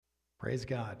Praise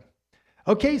God.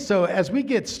 Okay, so as we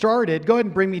get started, go ahead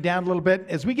and bring me down a little bit.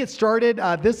 As we get started,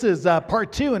 this is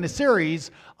part 2 in a series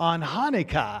on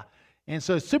Hanukkah. And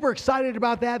so super excited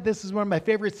about that. This is one of my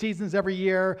favorite seasons every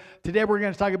year. Today we're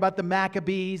going to talk about the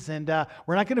Maccabees, and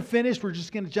we're not going to finish. We're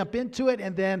just going to jump into it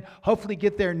and then hopefully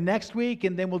get there next week,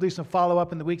 and then we'll do some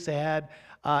follow-up in the weeks ahead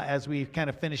as we kind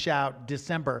of finish out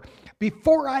December.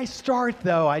 Before I start,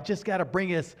 though, I just got to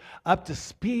bring us up to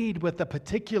speed with a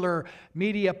particular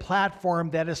media platform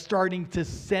that is starting to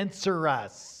censor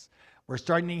us. We're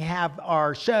starting to have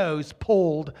our shows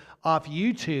pulled off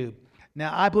YouTube.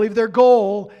 Now, I believe their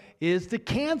goal is to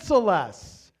cancel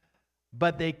us,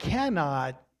 but they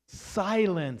cannot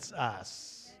silence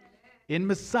us. In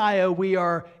Messiah, we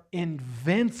are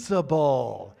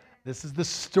invincible. This is the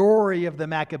story of the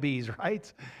Maccabees,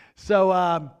 right?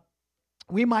 So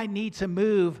we might need to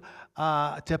move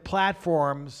to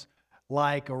platforms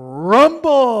like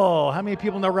Rumble. How many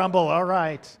people know Rumble? All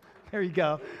right, there you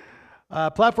go.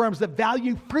 Platforms that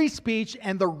value free speech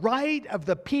and the right of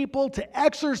the people to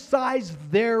exercise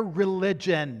their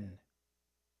religion.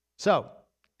 So,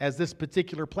 as this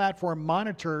particular platform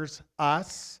monitors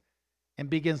us and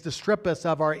begins to strip us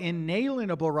of our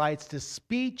inalienable rights to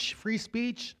speech, free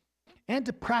speech, and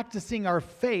to practicing our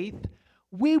faith,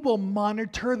 we will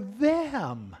monitor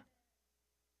them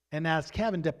and ask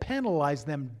heaven to penalize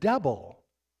them double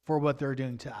for what they're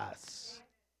doing to us.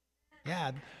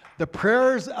 Yeah, the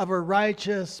prayers of a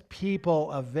righteous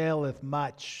people availeth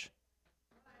much.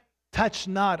 Touch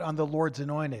not on the Lord's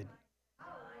anointed.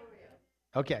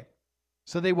 Okay,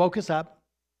 so they woke us up.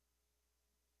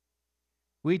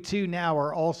 We too now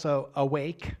are also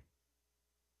awake.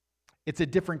 It's a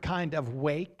different kind of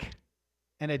wake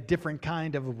and a different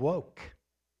kind of woke.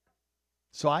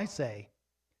 So I say,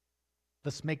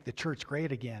 let's make the church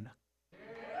great again.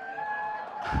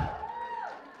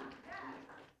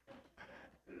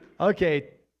 Okay,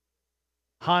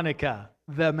 Hanukkah,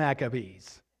 the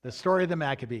Maccabees, the story of the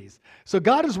Maccabees. So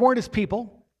God has warned his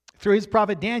people through his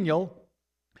prophet Daniel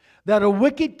that a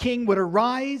wicked king would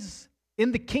arise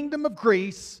in the kingdom of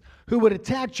Greece who would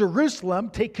attack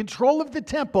Jerusalem, take control of the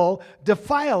temple,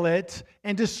 defile it,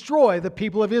 and destroy the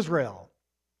people of Israel.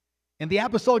 In the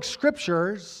Apostolic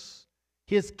Scriptures,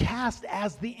 he is cast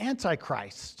as the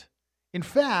Antichrist. In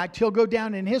fact, he'll go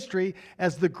down in history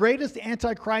as the greatest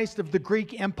Antichrist of the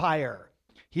Greek Empire.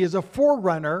 He is a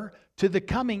forerunner to the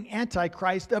coming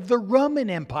Antichrist of the Roman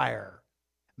Empire.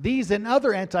 These and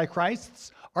other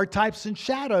Antichrists are types and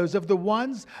shadows of the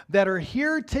ones that are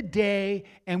here today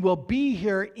and will be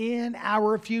here in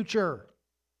our future.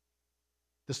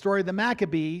 The story of the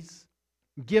Maccabees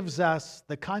gives us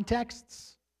the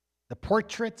contexts, the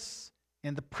portraits,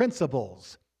 and the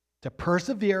principles to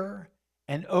persevere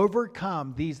and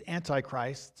overcome these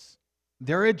antichrists,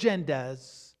 their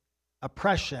agendas,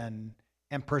 oppression,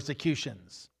 and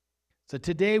persecutions. So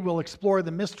today we'll explore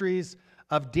the mysteries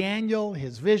of Daniel,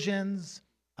 his visions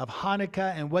of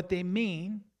Hanukkah, and what they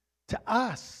mean to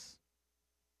us.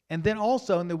 And then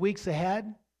also in the weeks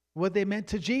ahead, what they meant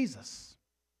to Jesus.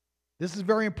 This is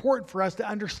very important for us to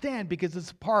understand because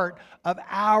it's part of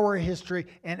our history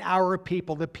and our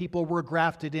people, the people we're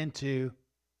grafted into,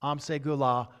 Am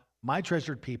Segula, my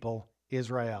treasured people,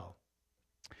 Israel.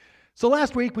 So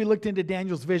last week we looked into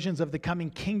Daniel's visions of the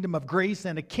coming kingdom of Greece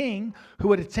and a king who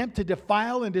would attempt to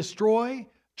defile and destroy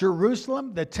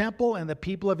Jerusalem, the temple, and the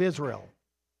people of Israel.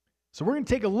 So we're going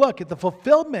to take a look at the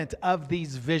fulfillment of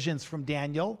these visions from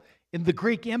Daniel in the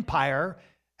Greek Empire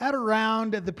at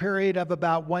around the period of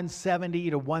about 170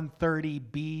 to 130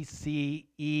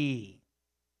 BCE.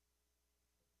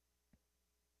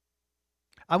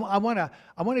 I want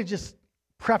to just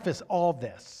preface all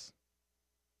this.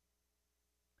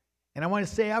 And I want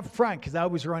to say up front, because I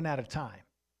always run out of time.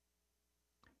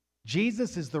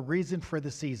 Jesus is the reason for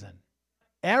the season.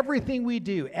 Everything we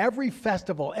do, every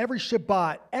festival, every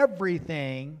Shabbat,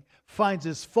 everything finds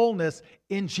its fullness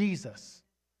in Jesus.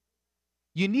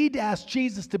 You need to ask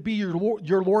Jesus to be your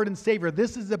Lord and Savior.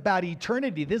 This is about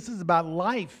eternity. This is about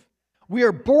life. We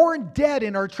are born dead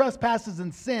in our trespasses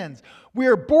and sins. We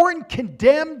are born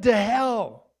condemned to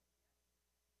hell.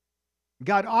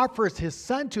 God offers his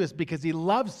Son to us because he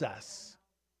loves us.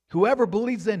 Whoever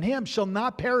believes in him shall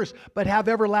not perish, but have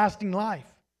everlasting life.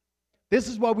 This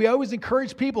is why we always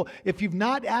encourage people, if you've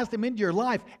not asked him into your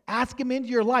life, ask him into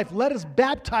your life. Let us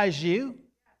baptize you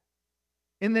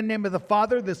in the name of the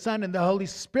Father, the Son, and the Holy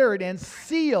Spirit, and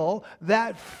seal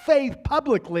that faith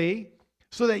publicly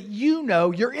so that you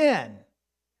know you're in.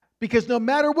 Because no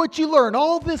matter what you learn,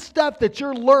 all this stuff that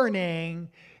you're learning,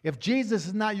 if Jesus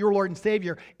is not your Lord and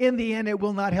Savior, in the end it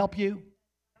will not help you.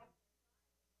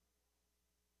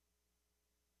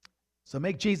 So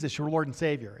make Jesus your Lord and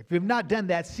Savior. If you've not done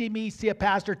that, see me, see a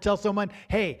pastor, tell someone,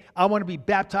 hey, I want to be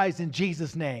baptized in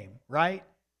Jesus' name, right?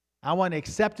 I want to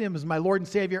accept him as my Lord and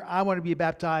Savior. I want to be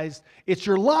baptized. It's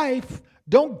your life.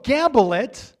 Don't gamble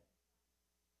it.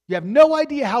 You have no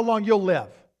idea how long you'll live.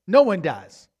 No one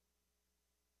does.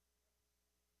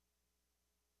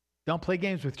 Don't play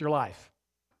games with your life.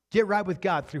 Get right with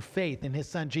God through faith in his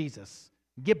son Jesus.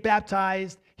 Get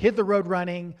baptized, hit the road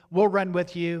running, we'll run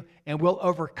with you, and we'll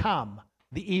overcome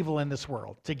the evil in this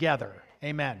world together.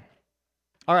 Amen.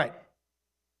 All right.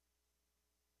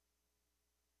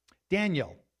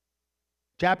 Daniel,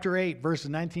 chapter 8, verses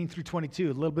 19 through 22,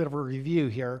 a little bit of a review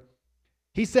here.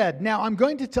 He said, now I'm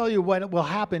going to tell you what will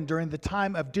happen during the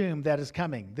time of doom that is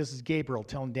coming. This is Gabriel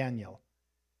telling Daniel.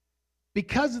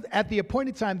 Because at the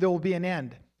appointed time there will be an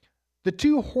end. The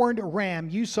two-horned ram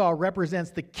you saw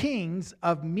represents the kings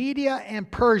of Media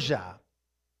and Persia.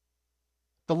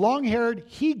 The long-haired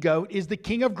he-goat is the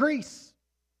king of Greece.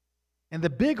 And the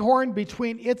big horn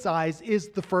between its eyes is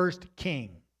the first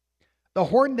king. The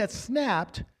horn that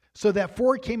snapped so that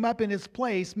four came up in its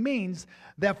place means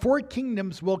that four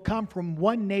kingdoms will come from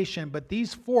one nation, but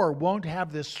these four won't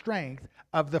have the strength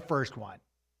of the first one.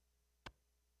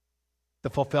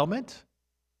 The fulfillment?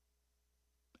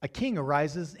 A king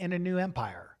arises in a new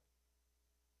empire.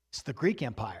 It's the Greek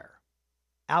Empire.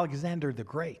 Alexander the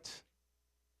Great.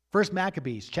 First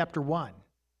Maccabees chapter 1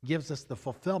 gives us the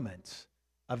fulfillment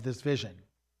of this vision.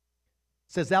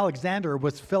 It says Alexander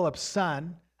was Philip's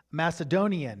son,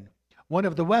 Macedonian, one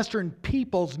of the Western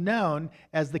peoples known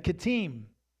as the Kittim.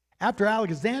 After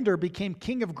Alexander became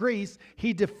king of Greece,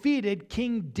 he defeated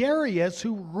King Darius,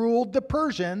 who ruled the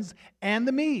Persians and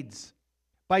the Medes.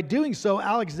 By doing so,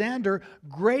 Alexander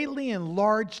greatly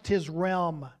enlarged his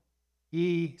realm.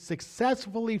 He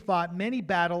successfully fought many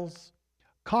battles,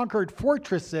 conquered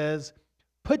fortresses,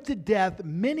 put to death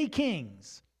many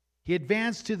kings. He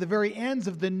advanced to the very ends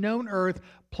of the known earth,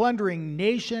 plundering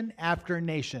nation after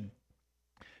nation.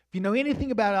 If you know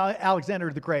anything about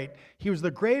Alexander the Great, he was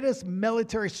the greatest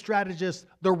military strategist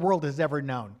the world has ever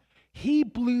known. He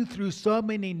blew through so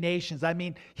many nations. I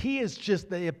mean, he is just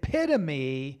the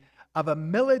epitome of a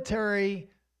military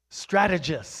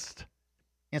strategist.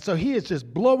 And so he is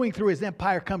just blowing through. His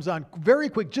empire comes on very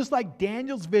quick, just like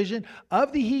Daniel's vision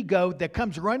of the he-goat that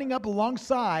comes running up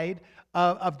alongside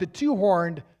of the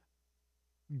two-horned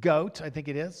goat, I think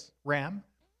it is, ram.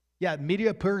 Yeah,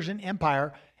 Medo-Persian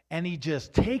Empire. And he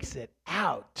just takes it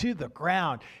out to the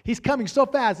ground. He's coming so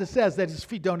fast, it says that his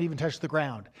feet don't even touch the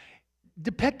ground,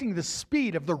 depicting the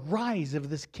speed of the rise of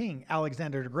this king,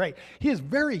 Alexander the Great. He is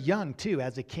very young, too,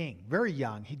 as a king. Very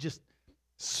young. He just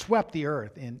swept the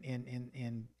earth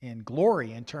in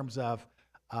glory in terms of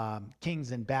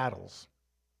kings and battles.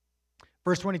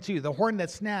 Verse 22, the horn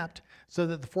that snapped so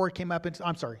that the four came up into...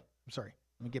 I'm sorry.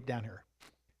 Let me get down here.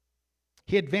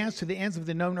 He advanced to the ends of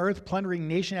the known earth, plundering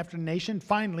nation after nation.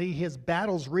 Finally, his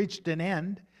battles reached an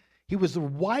end. He was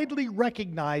widely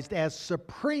recognized as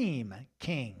supreme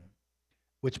king,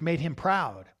 which made him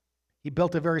proud. He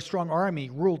built a very strong army,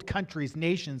 ruled countries,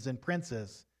 nations, and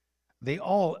princes. They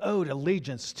all owed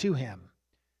allegiance to him.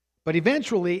 But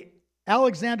eventually,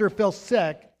 Alexander fell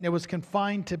sick and was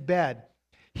confined to bed.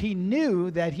 He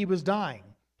knew that he was dying.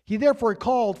 He therefore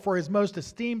called for his most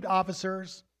esteemed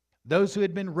officers, those who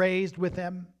had been raised with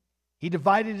him. He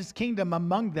divided his kingdom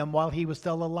among them while he was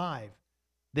still alive.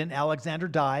 Then Alexander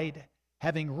died,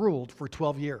 having ruled for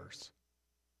 12 years.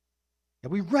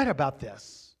 And we read about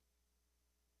this.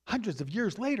 Hundreds of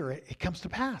years later, it comes to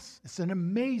pass. It's an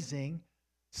amazing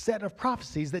set of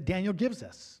prophecies that Daniel gives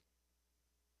us.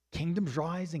 Kingdoms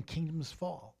rise and kingdoms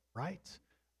fall, right?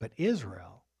 But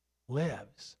Israel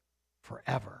lives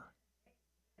forever.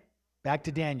 Back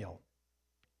to Daniel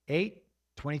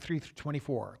 8:23 through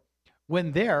 24.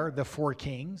 When the four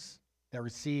kings that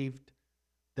received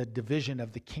the division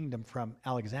of the kingdom from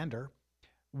Alexander,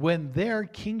 when their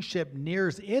kingship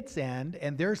nears its end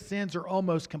and their sins are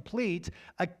almost complete,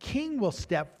 a king will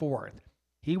step forth.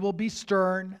 He will be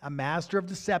stern, a master of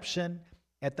deception.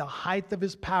 At the height of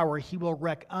his power, he will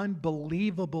wreak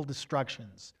unbelievable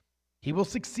destructions. He will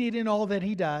succeed in all that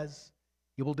he does.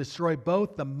 He will destroy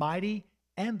both the mighty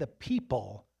and the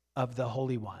people of the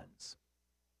holy ones.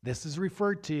 This is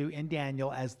referred to in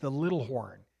Daniel as the little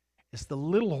horn. It's the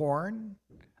little horn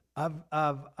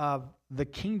of the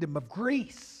kingdom of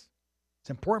Greece.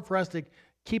 It's important for us to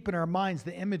keep in our minds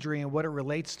the imagery and what it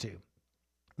relates to.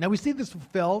 Now we see this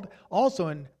fulfilled also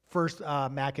in First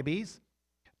Maccabees,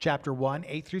 chapter 1,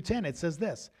 8 through 10. It says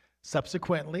this: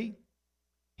 subsequently,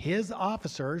 his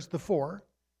officers, the four,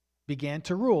 began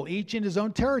to rule, each in his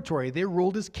own territory. They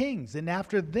ruled as kings, and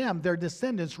after them, their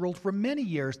descendants ruled for many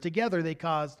years. Together, they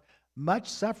caused much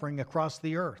suffering across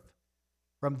the earth.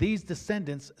 From these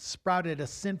descendants sprouted a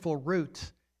sinful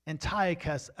root,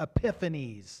 Antiochus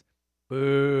Epiphanes.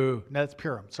 Boo. No, that's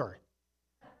Purim. Sorry.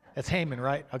 That's Haman,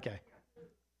 right? Okay.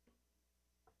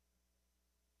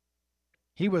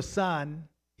 He was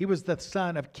the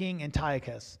son of King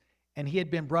Antiochus, and he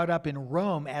had been brought up in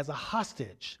Rome as a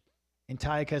hostage.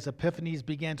 Antiochus Epiphanes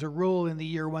began to rule in the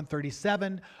year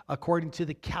 137, according to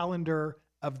the calendar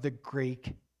of the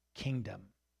Greek kingdom.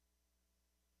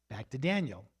 Back to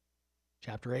Daniel,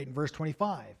 chapter 8 and verse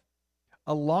 25.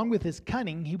 Along with his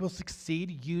cunning, he will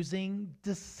succeed using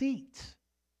deceit.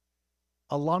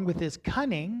 Along with his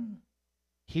cunning,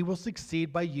 he will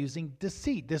succeed by using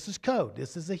deceit. This is code.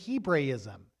 This is a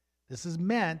Hebraism. This is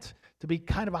meant to be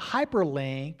kind of a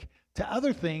hyperlink to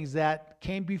other things that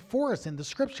came before us in the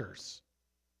scriptures.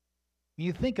 When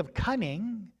you think of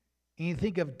cunning and you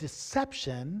think of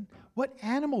deception, what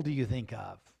animal do you think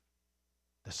of?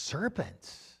 The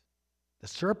serpent. The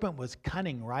serpent was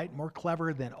cunning, right? More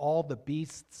clever than all the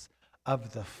beasts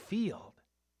of the field.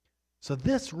 So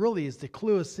this really is to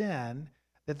clue us in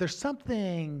that there's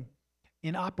something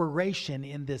in operation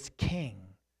in this king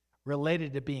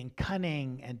related to being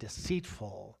cunning and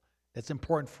deceitful that's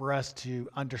important for us to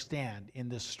understand in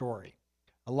this story.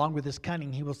 Along with his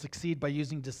cunning, he will succeed by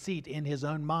using deceit in his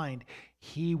own mind.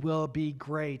 He will be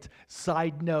great.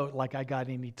 Side note, like I got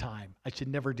any time. I should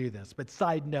never do this, but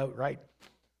side note, right?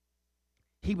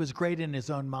 He was great in his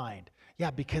own mind.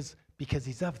 Yeah, because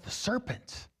he's of the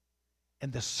serpent.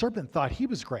 And the serpent thought he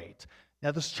was great.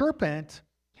 Now, the serpent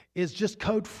is just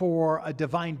code for a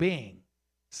divine being,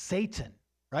 Satan.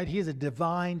 Right? He is a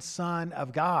divine son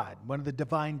of God, one of the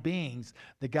divine beings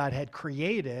that God had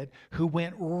created who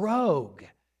went rogue.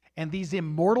 And these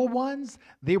immortal ones,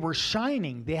 they were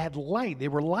shining. They had light. They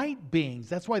were light beings.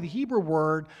 That's why the Hebrew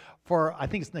word for, I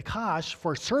think it's nakash,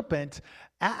 for serpent,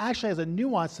 actually has a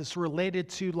nuance that's related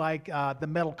to like the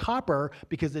metal copper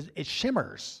because it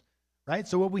shimmers. Right?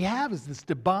 So what we have is this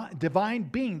divine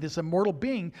being, this immortal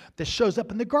being that shows up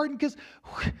in the garden because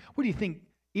what do you think?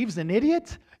 Eve's an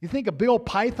idiot? You think a big old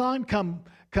python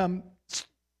come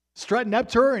strutting up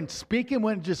to her and speaking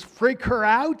wouldn't just freak her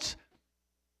out?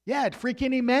 Yeah, it'd freak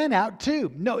any man out too.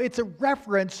 No, it's a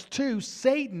reference to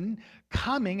Satan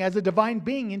coming as a divine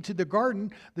being into the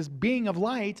garden, this being of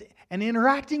light, and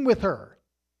interacting with her.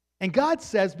 And God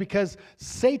says, because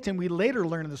Satan, we later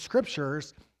learn in the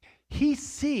scriptures, he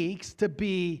seeks to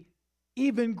be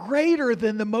even greater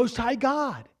than the Most High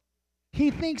God.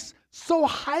 He thinks so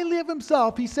highly of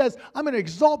himself, he says, I'm going to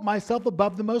exalt myself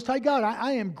above the Most High God.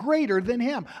 I am greater than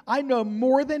him. I know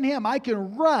more than him. I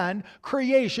can run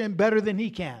creation better than he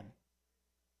can.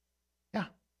 Yeah,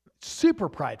 super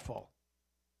prideful.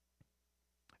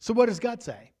 So what does God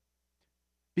say?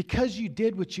 Because you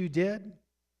did what you did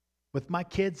with my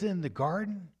kids in the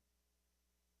garden,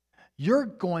 you're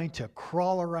going to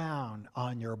crawl around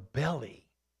on your belly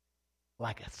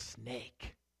like a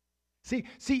snake.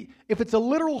 See, if it's a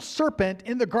literal serpent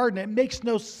in the garden, it makes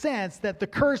no sense that the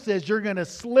curse is you're going to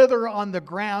slither on the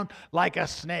ground like a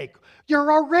snake.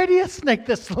 You're already a snake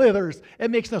that slithers.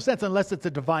 It makes no sense unless it's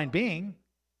a divine being,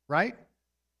 right?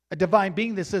 A divine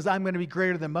being that says, I'm going to be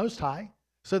greater than Most High.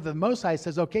 So the Most High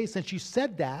says, okay, since you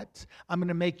said that, I'm going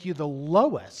to make you the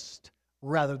lowest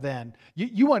rather than,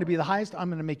 you want to be the highest, I'm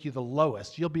going to make you the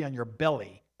lowest. You'll be on your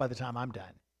belly by the time I'm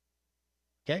done.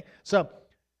 Okay? So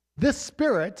this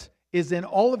spirit is in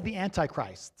all of the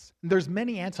antichrists. There's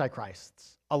many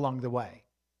antichrists along the way.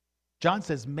 John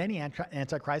says many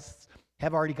antichrists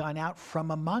have already gone out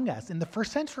from among us in the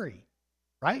first century,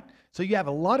 right? So you have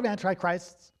a lot of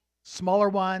antichrists, smaller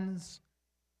ones,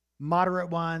 moderate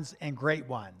ones, and great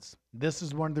ones. This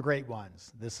is one of the great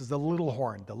ones. This is the little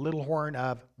horn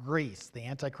of Greece, the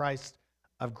antichrist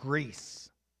of Greece.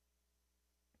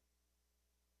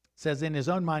 Says in his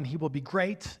own mind, he will be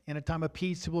great. In a time of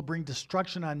peace, he will bring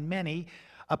destruction on many,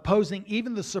 opposing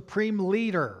even the supreme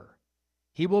leader.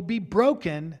 He will be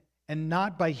broken and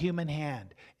not by human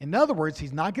hand. In other words,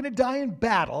 he's not going to die in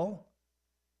battle.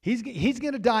 He's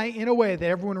going to die in a way that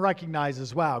everyone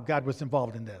recognizes, wow, God was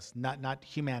involved in this, not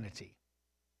humanity.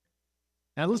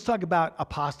 Now let's talk about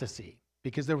apostasy,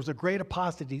 because there was a great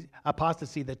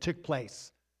apostasy that took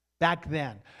place back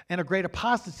then, and a great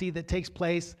apostasy that takes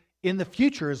place in the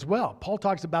future as well. Paul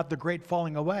talks about the great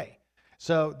falling away.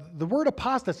 So the word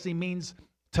apostasy means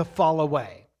to fall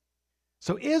away.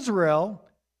 So Israel,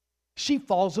 she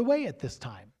falls away at this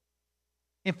time.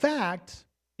 In fact,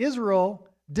 Israel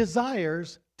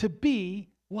desires to be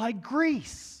like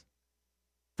Greece.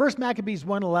 First Maccabees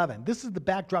 1:11. This is the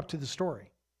backdrop to the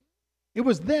story. It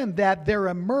was then that there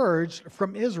emerged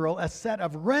from Israel a set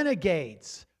of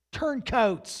renegades,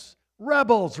 turncoats,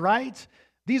 rebels, right?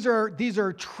 These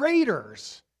are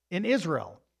traitors in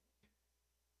Israel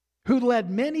who led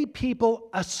many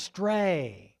people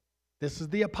astray. This is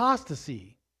the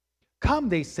apostasy. Come,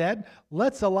 they said,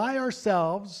 let's ally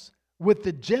ourselves with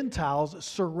the Gentiles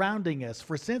surrounding us.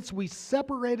 For since we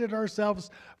separated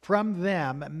ourselves from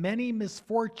them, many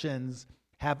misfortunes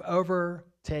have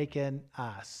overtaken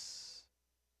us.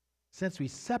 Since we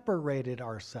separated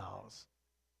ourselves.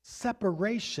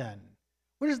 Separation.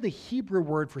 What is the Hebrew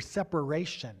word for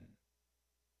separation?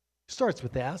 Starts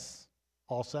with S,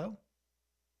 also.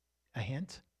 A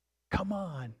hint. Come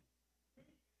on.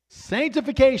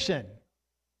 Sanctification.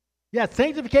 Yeah,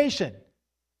 sanctification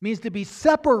means to be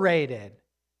separated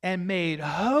and made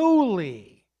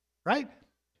holy, right?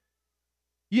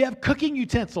 You have cooking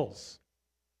utensils.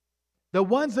 The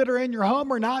ones that are in your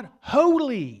home are not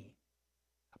holy,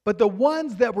 but the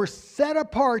ones that were set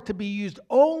apart to be used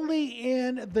only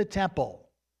in the temple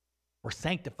were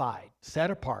sanctified,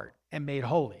 set apart, and made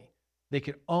holy. They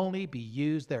could only be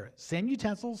used there. Same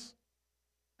utensils.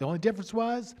 The only difference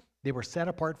was they were set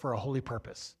apart for a holy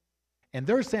purpose. And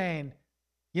they're saying,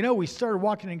 you know, we started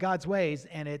walking in God's ways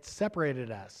and it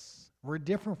separated us. We're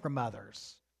different from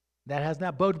others. That has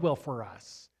not boded well for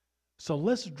us. So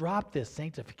let's drop this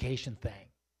sanctification thing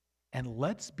and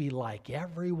let's be like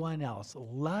everyone else.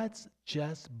 Let's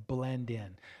just blend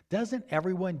in. Doesn't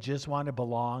everyone just want to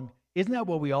belong? Isn't that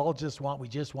what we all just want? We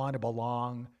just want to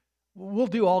belong. We'll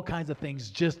do all kinds of things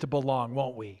just to belong,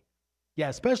 won't we? Yeah,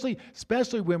 especially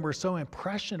when we're so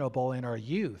impressionable in our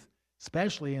youth.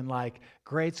 Especially in like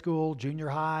grade school, junior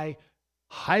high,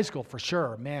 high school for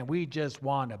sure. Man, we just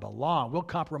want to belong. We'll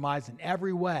compromise in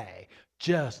every way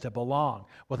just to belong.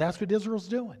 Well, that's what Israel's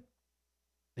doing.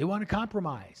 They want to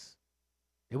compromise.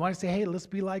 They want to say, hey, let's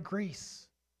be like Greece.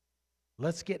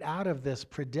 Let's get out of this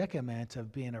predicament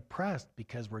of being oppressed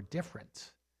because we're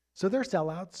different. So they're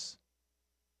sellouts.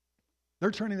 They're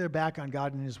turning their back on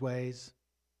God and his ways.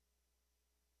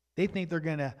 They think they're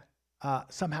going to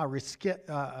somehow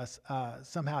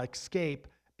escape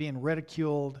being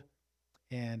ridiculed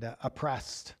and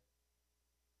oppressed.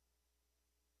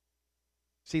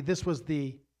 See, this was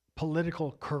the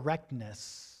political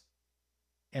correctness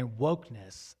and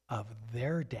wokeness of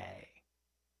their day.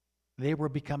 They were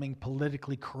becoming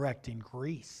politically correct in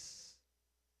Greece.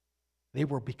 They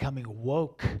were becoming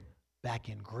woke back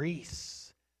in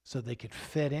Greece so they could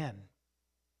fit in.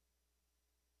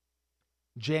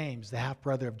 James, the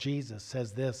half-brother of Jesus,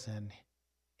 says this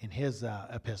in his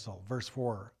epistle, verse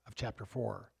 4 of chapter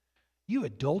 4. You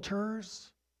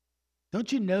adulterers, don't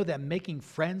you know that making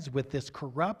friends with this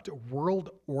corrupt world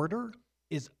order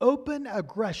is open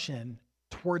aggression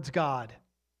towards God?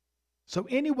 So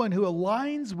anyone who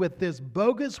aligns with this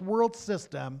bogus world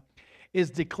system is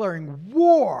declaring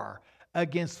war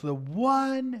against the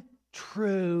one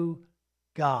true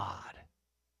God.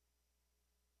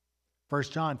 1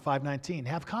 John 5:19,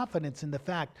 have confidence in the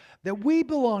fact that we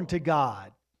belong to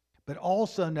God, but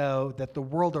also know that the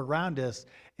world around us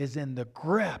is in the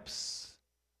grips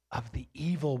of the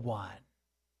evil one.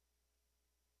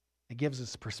 It gives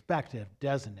us perspective,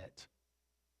 doesn't it?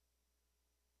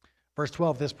 Verse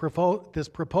 12, this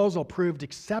proposal proved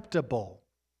acceptable,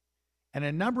 and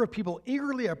a number of people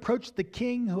eagerly approached the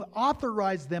king who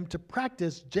authorized them to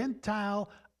practice Gentile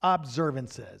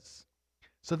observances.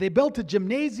 So they built a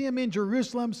gymnasium in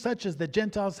Jerusalem, such as the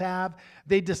Gentiles have.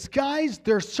 They disguised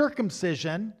their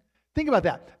circumcision. Think about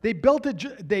that. They built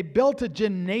a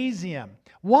gymnasium.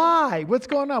 Why? What's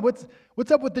going on?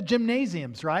 What's up with the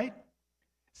gymnasiums, right?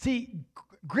 See,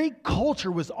 Greek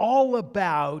culture was all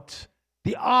about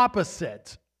the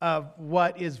opposite of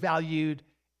what is valued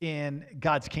in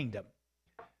God's kingdom.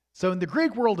 So in the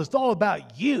Greek world, it's all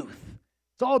about youth.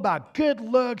 It's all about good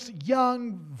looks,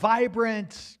 young,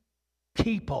 vibrant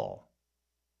people,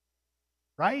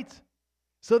 right?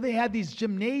 So they had these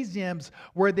gymnasiums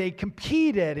where they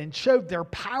competed and showed their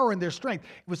power and their strength.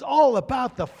 It was all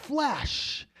about the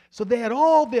flesh. So they had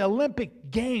all the Olympic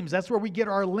Games. That's where we get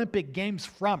our Olympic Games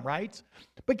from, right?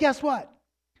 But guess what?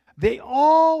 They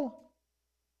all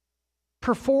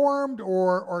performed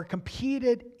or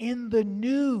competed in the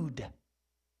nude.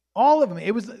 All of them.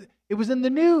 It was in the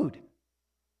nude.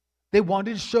 They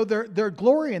wanted to show their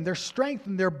glory and their strength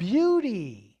and their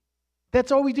beauty.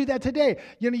 That's all we do that today.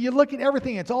 You know, you look at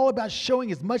everything, it's all about showing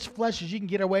as much flesh as you can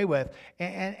get away with.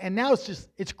 And now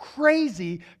it's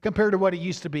crazy compared to what it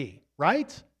used to be,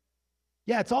 right?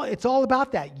 Yeah, it's all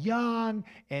about that young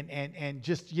and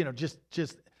just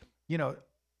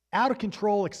out of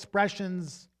control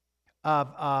expressions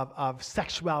of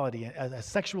sexuality, a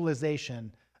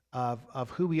sexualization of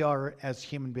who we are as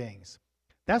human beings.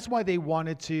 That's why they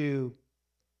wanted to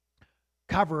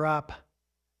cover up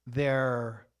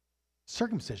their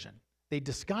circumcision. They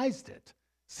disguised it.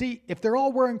 See, if they're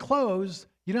all wearing clothes,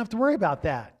 you don't have to worry about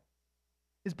that.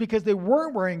 It's because they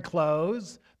weren't wearing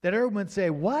clothes that everyone would say,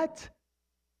 what?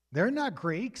 They're not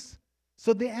Greeks.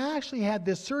 So they actually had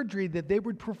this surgery that they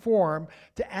would perform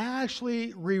to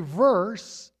actually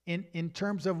reverse, in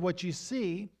terms of what you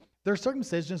see, their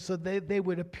circumcision, so they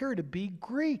would appear to be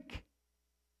Greek.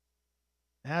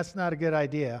 That's not a good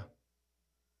idea.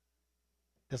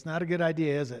 That's not a good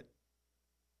idea, is it?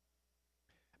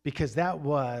 Because that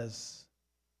was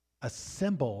a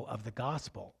symbol of the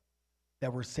gospel,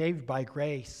 that we're saved by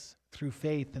grace through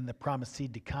faith in the promised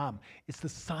seed to come. It's the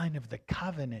sign of the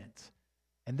covenant.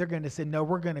 And they're going to say, no,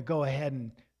 we're going to go ahead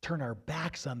and turn our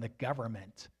backs on the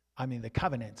the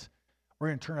covenant. We're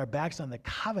going to turn our backs on the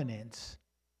covenant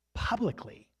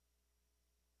publicly.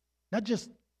 Not just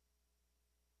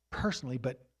personally,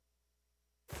 but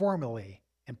formally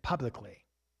and publicly.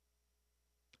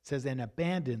 It says, and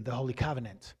abandon the holy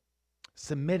covenant,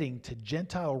 submitting to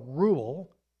Gentile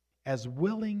rule as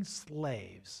willing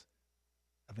slaves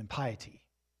of impiety,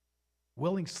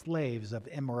 willing slaves of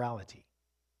immorality.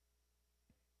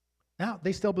 Now,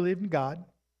 they still believed in God.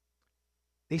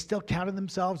 They still counted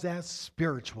themselves as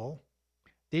spiritual.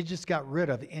 They just got rid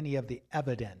of any of the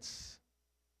evidence.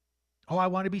 Oh, I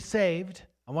want to be saved.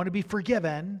 I want to be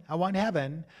forgiven. I want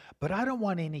heaven. But I don't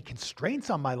want any constraints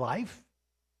on my life.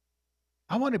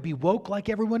 I want to be woke like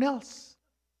everyone else.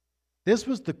 This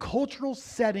was the cultural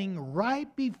setting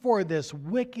right before this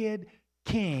wicked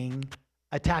king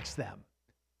attacks them.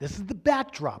 This is the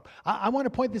backdrop. I want to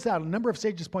point this out. A number of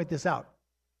sages point this out.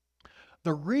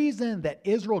 The reason that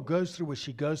Israel goes through what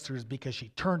she goes through is because she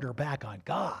turned her back on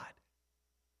God.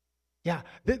 Yeah,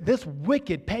 this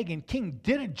wicked pagan king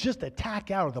didn't just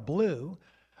attack out of the blue.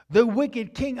 The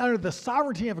wicked king, under the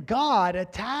sovereignty of God,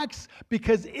 attacks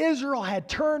because Israel had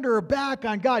turned her back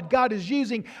on God. God is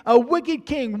using a wicked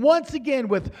king once again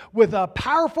with a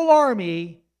powerful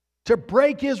army to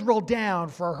break Israel down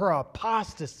for her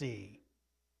apostasy,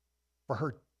 for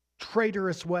her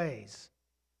traitorous ways.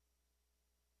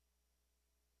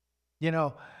 You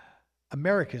know,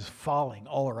 America is falling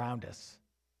all around us.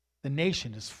 The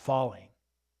nation is falling.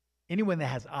 Anyone that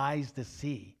has eyes to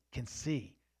see can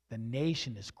see. The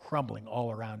nation is crumbling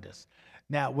all around us.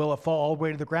 Now, will it fall all the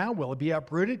way to the ground? Will it be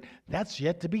uprooted? That's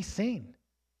yet to be seen.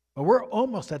 But we're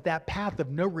almost at that path of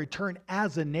no return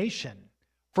as a nation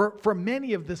for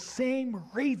many of the same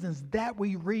reasons that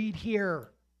we read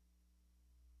here.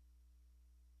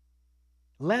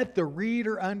 Let the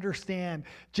reader understand.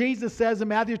 Jesus says in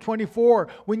Matthew 24,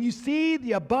 when you see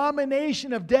the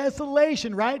abomination of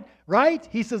desolation, right?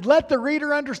 He says, let the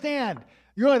reader understand.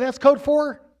 You know what that's code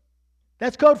for?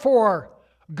 That's code for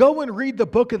go and read the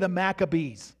book of the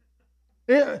Maccabees.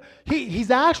 He's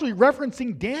actually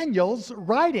referencing Daniel's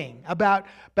writing about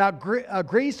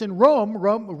Greece and Rome.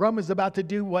 Rome is about to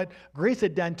do what Greece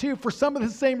had done too for some of the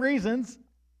same reasons.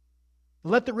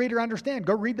 Let the reader understand.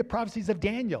 Go read the prophecies of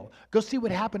Daniel. Go see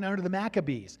what happened under the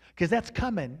Maccabees, because that's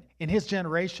coming in his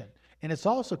generation. And it's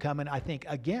also coming, I think,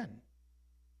 again.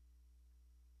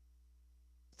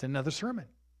 It's another sermon.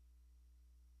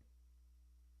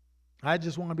 I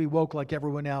just want to be woke like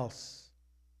everyone else.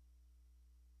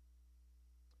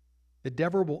 The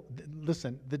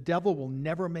devil will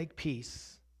never make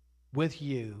peace with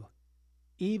you,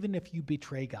 even if you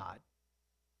betray God.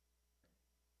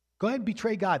 Go ahead and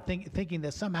betray God, thinking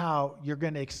that somehow you're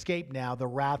going to escape now the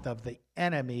wrath of the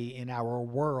enemy in our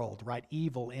world, right?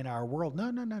 Evil in our world.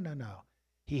 No.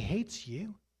 He hates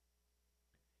you.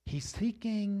 He's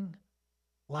seeking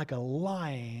like a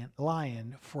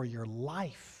lion for your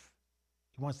life.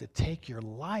 He wants to take your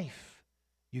life.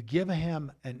 You give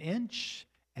him an inch,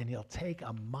 and he'll take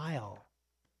a mile.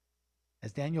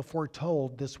 As Daniel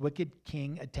foretold, this wicked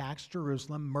king attacks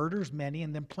Jerusalem, murders many,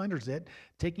 and then plunders it,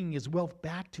 taking his wealth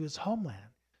back to his homeland.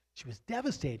 She was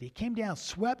devastated. He came down,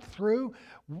 swept through,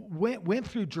 went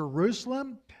through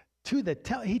Jerusalem to the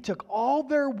temple. He took all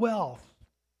their wealth,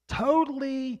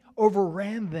 totally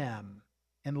overran them,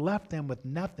 and left them with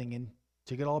nothing and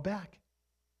took it all back.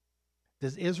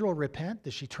 Does Israel repent?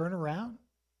 Does she turn around?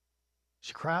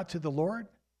 She cry out to the Lord?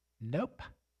 Nope.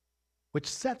 Which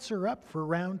sets her up for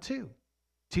round 2.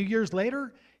 2 years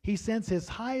later, he sends his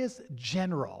highest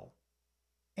general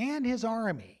and his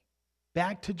army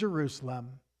back to Jerusalem,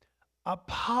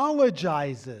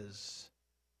 apologizes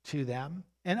to them,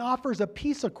 and offers a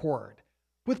peace accord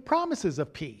with promises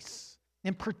of peace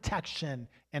and protection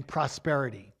and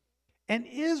prosperity. And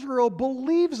Israel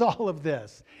believes all of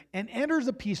this and enters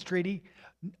a peace treaty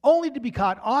only to be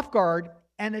caught off guard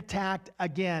and attacked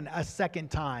again a second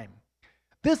time.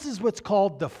 This is what's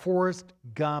called the Forrest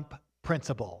Gump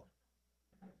principle.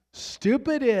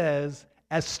 Stupid is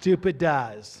as stupid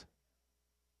does.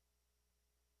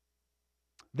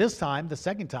 This time, the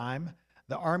second time,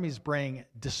 the armies bring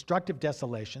destructive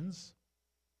desolations,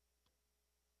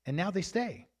 and now they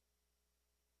stay.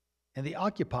 And they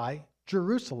occupy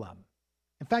Jerusalem.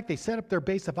 In fact, they set up their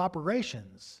base of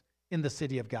operations in the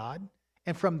city of God,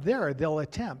 and from there they'll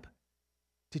attempt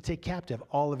to take captive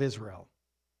all of Israel.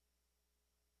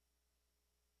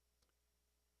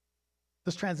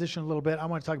 Let's transition a little bit. I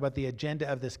want to talk about the agenda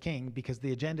of this king, because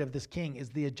the agenda of this king is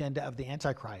the agenda of the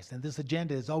Antichrist. And this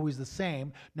agenda is always the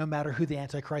same, no matter who the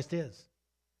Antichrist is.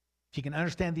 If you can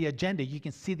understand the agenda, you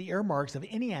can see the earmarks of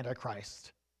any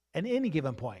Antichrist at any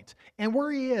given point, and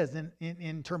where he is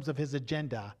in terms of his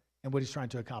agenda and what he's trying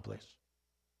to accomplish.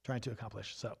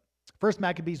 So, first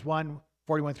Maccabees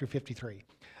 1:41 through 53.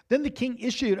 Then the king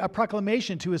issued a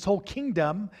proclamation to his whole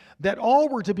kingdom that all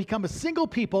were to become a single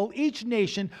people, each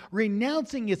nation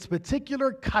renouncing its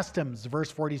particular customs. Verse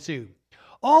 42.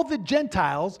 All the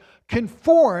Gentiles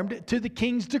conformed to the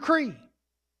king's decree.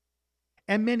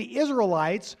 And many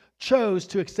Israelites chose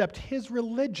to accept his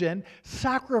religion,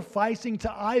 sacrificing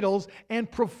to idols and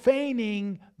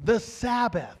profaning the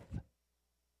Sabbath.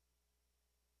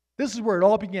 This is where it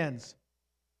all begins.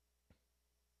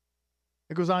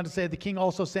 It goes on to say the king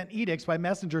also sent edicts by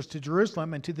messengers to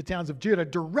Jerusalem and to the towns of Judah,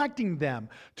 directing them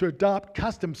to adopt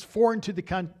customs foreign to the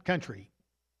country,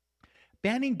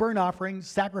 banning burnt offerings,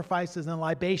 sacrifices, and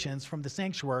libations from the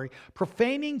sanctuary,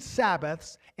 profaning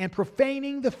Sabbaths and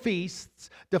profaning the feasts,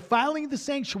 defiling the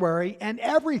sanctuary and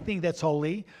everything that's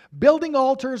holy, building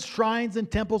altars, shrines, and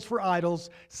temples for idols,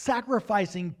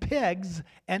 sacrificing pigs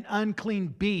and unclean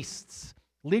beasts,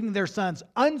 leaving their sons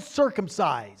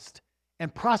uncircumcised,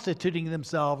 and prostituting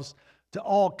themselves to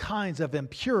all kinds of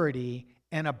impurity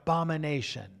and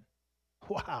abomination.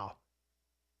 Wow.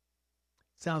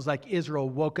 Sounds like Israel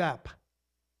woke up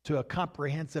to a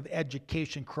comprehensive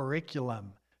education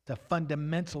curriculum to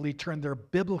fundamentally turn their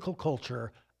biblical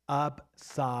culture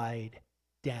upside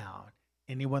down.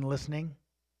 Anyone listening?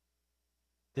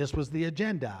 This was the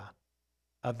agenda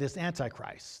of this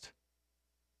Antichrist.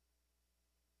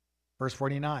 Verse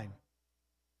 49.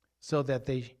 So that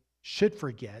they should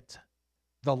forget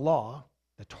the law,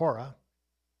 the Torah,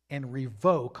 and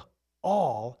revoke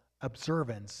all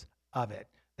observance of it.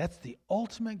 That's the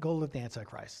ultimate goal of the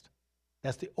Antichrist.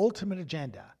 That's the ultimate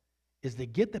agenda, is to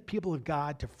get the people of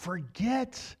God to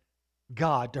forget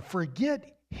God, to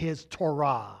forget his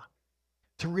Torah,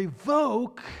 to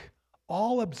revoke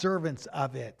all observance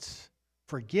of it.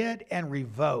 Forget and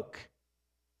revoke.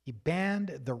 He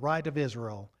banned the right of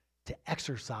Israel to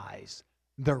exercise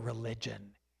their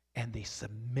religion, and they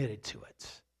submitted to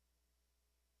it.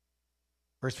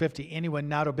 Verse 50, anyone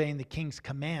not obeying the king's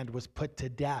command was put to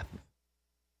death.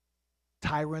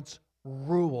 Tyrants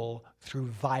rule through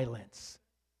violence.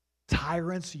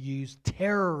 Tyrants use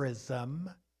terrorism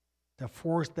to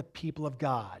force the people of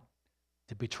God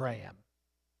to betray him.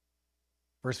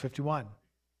 Verse 51,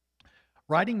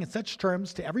 writing in such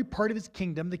terms to every part of his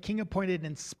kingdom, the king appointed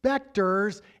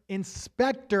inspectors.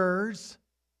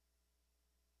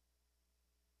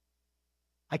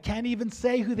 I can't even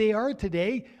say who they are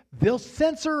today. They'll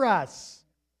censor us.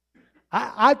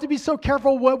 I have to be so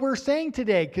careful what we're saying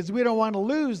today because we don't want to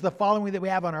lose the following that we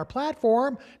have on our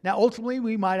platform. Now, ultimately,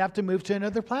 we might have to move to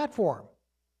another platform,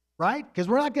 right? Because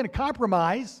we're not going to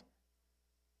compromise,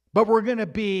 but we're going to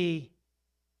be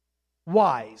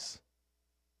wise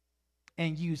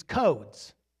and use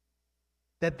codes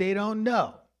that they don't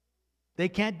know. They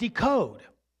can't decode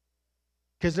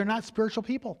because they're not spiritual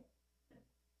people.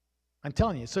 I'm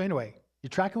telling you. So anyway, you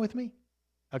tracking with me?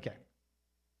 Okay.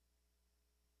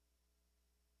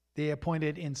 They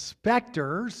appointed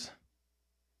inspectors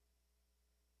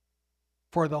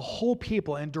for the whole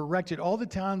people and directed all the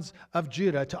towns of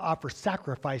Judah to offer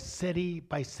sacrifice city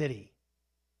by city.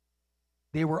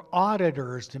 They were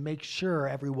auditors to make sure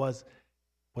everyone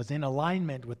was in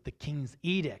alignment with the king's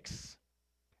edicts.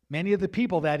 Many of the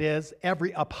people, that is,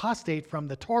 every apostate from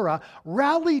the Torah,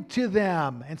 rallied to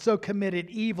them and so committed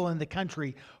evil in the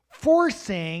country,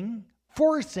 forcing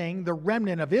the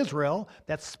remnant of Israel,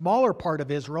 that smaller part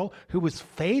of Israel who was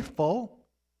faithful,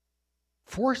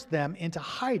 forced them into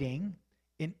hiding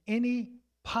in any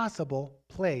possible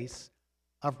place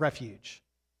of refuge.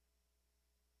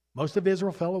 Most of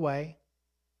Israel fell away.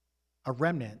 A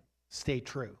remnant stayed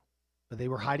true, but they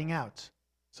were hiding out.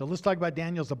 So let's talk about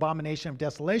Daniel's abomination of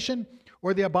desolation,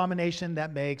 or the abomination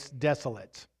that makes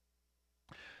desolate.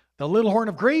 The little horn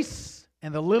of Greece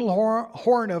and the little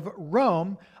horn of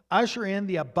Rome usher in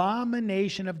the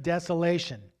abomination of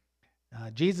desolation.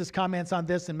 Jesus comments on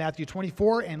this in Matthew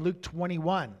 24 and Luke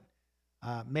 21.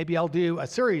 Maybe I'll do a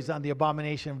series on the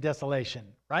abomination of desolation,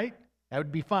 right? That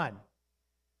would be fun.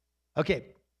 Okay,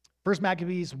 1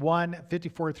 Maccabees 1,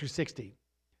 54 through 60.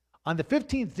 On the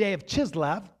 15th day of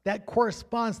Chislev, that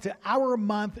corresponds to our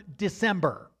month,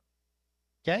 December.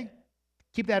 Okay?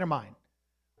 Keep that in mind.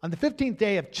 On the 15th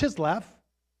day of Chislev,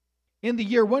 in the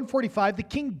year 145, the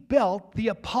king built the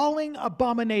appalling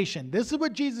abomination. This is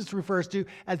what Jesus refers to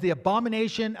as the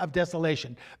abomination of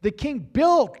desolation. The king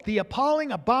built the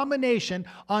appalling abomination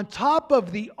on top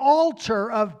of the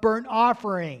altar of burnt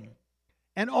offering.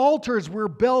 And altars were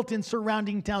built in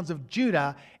surrounding towns of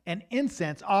Judah, and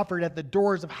incense offered at the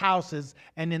doors of houses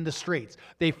and in the streets.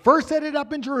 They first set it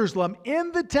up in Jerusalem,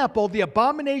 in the temple, the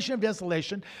abomination of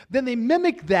desolation. Then they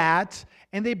mimic that,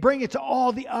 and they bring it to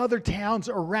all the other towns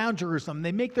around Jerusalem.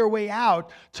 They make their way out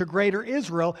to greater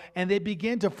Israel, and they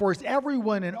begin to force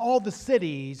everyone in all the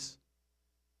cities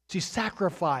to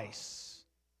sacrifice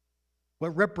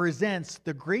what represents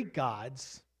the Greek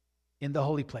gods in the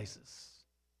holy places.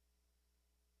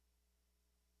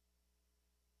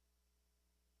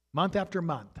 Month after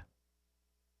month.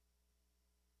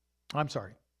 I'm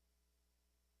sorry.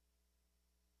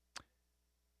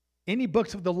 Any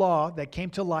books of the law that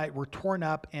came to light were torn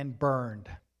up and burned.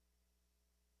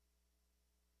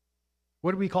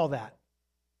 What do we call that?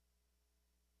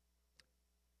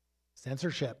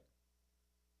 Censorship.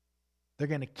 They're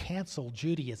going to cancel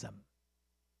Judaism.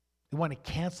 They want to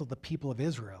cancel the people of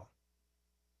Israel.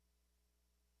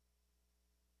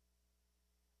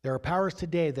 There are powers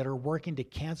today that are working to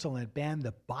cancel and ban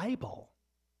the Bible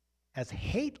as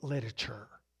hate literature.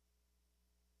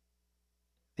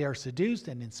 They are seduced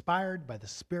and inspired by the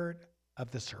spirit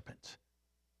of the serpent.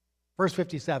 Verse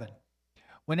 57.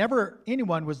 Whenever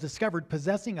anyone was discovered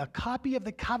possessing a copy of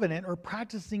the covenant or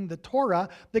practicing the Torah,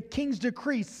 the king's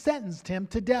decree sentenced him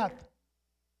to death.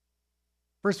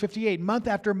 Verse 58, month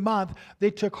after month,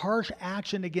 they took harsh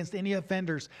action against any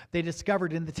offenders they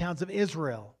discovered in the towns of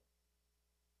Israel.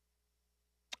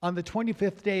 On the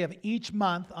 25th day of each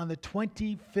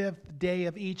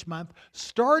month,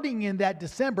 starting in that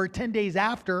December, 10 days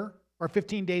after, or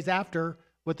 15 days after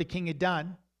what the king had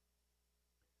done,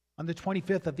 on the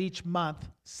 25th of each month,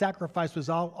 sacrifice was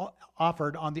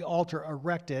offered on the altar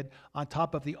erected on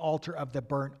top of the altar of the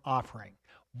burnt offering.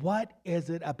 What is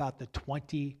it about the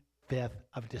 25th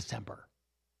of December?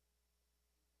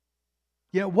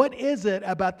 What is it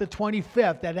about the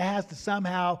 25th that it has to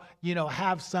somehow,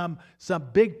 have some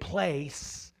big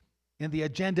place in the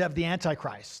agenda of the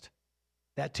Antichrist?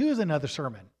 That too is another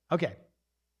sermon. Okay.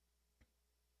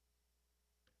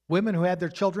 Women who had their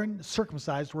children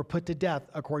circumcised were put to death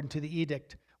according to the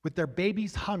edict, with their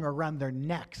babies hung around their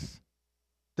necks.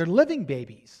 They're living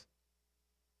babies.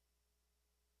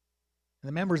 And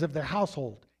the members of their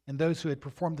household and those who had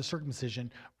performed the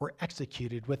circumcision were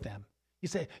executed with them. You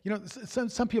say,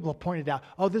 some people have pointed out,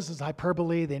 oh, this is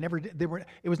hyperbole.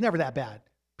 It was never that bad.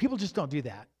 People just don't do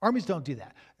that. Armies don't do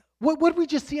that. What did we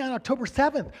just see on October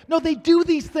 7th? No, they do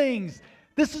these things.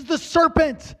 This is the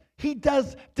serpent. He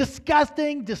does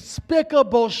disgusting,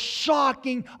 despicable,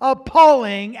 shocking,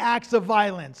 appalling acts of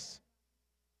violence.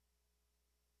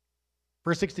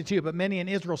 Verse 62, but many in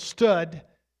Israel stood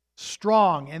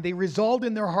strong, and they resolved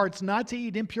in their hearts not to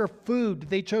eat impure food.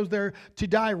 They chose to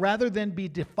die rather than be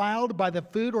defiled by the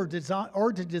food or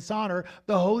to dishonor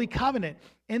the holy covenant.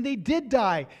 And they did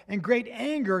die, and great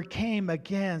anger came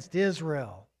against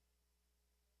Israel.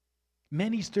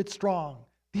 Many stood strong.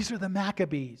 These are the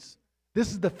Maccabees. This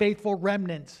is the faithful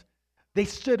remnant. They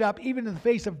stood up even in the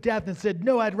face of death and said,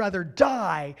 no, I'd rather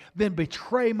die than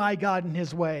betray my God in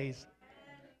his ways.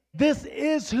 This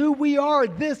is who we are.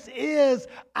 This is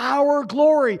our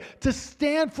glory. To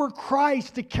stand for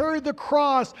Christ, to carry the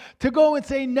cross, to go and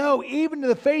say, no, even in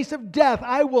the face of death,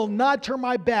 I will not turn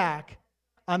my back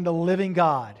on the living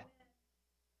God.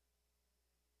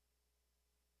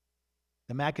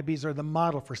 The Maccabees are the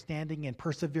model for standing and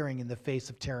persevering in the face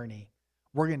of tyranny.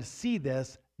 We're going to see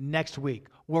this next week.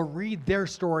 We'll read their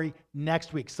story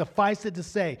next week. Suffice it to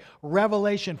say,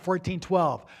 Revelation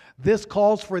 14:12. This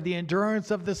calls for the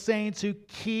endurance of the saints who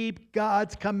keep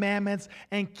God's commandments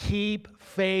and keep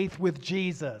faith with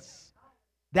Jesus.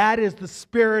 That is the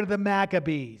spirit of the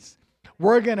Maccabees.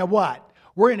 We're going to what?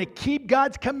 We're going to keep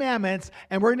God's commandments,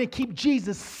 and we're going to keep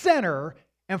Jesus center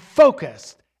and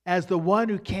focused as the one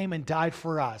who came and died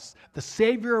for us, the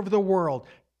Savior of the world,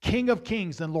 King of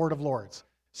kings and Lord of lords.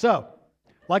 So,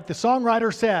 like the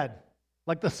songwriter said,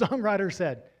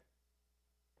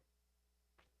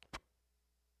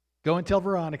 Go and tell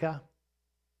Veronica,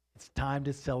 it's time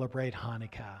to celebrate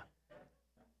Hanukkah.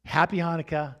 Happy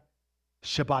Hanukkah.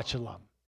 Shabbat Shalom.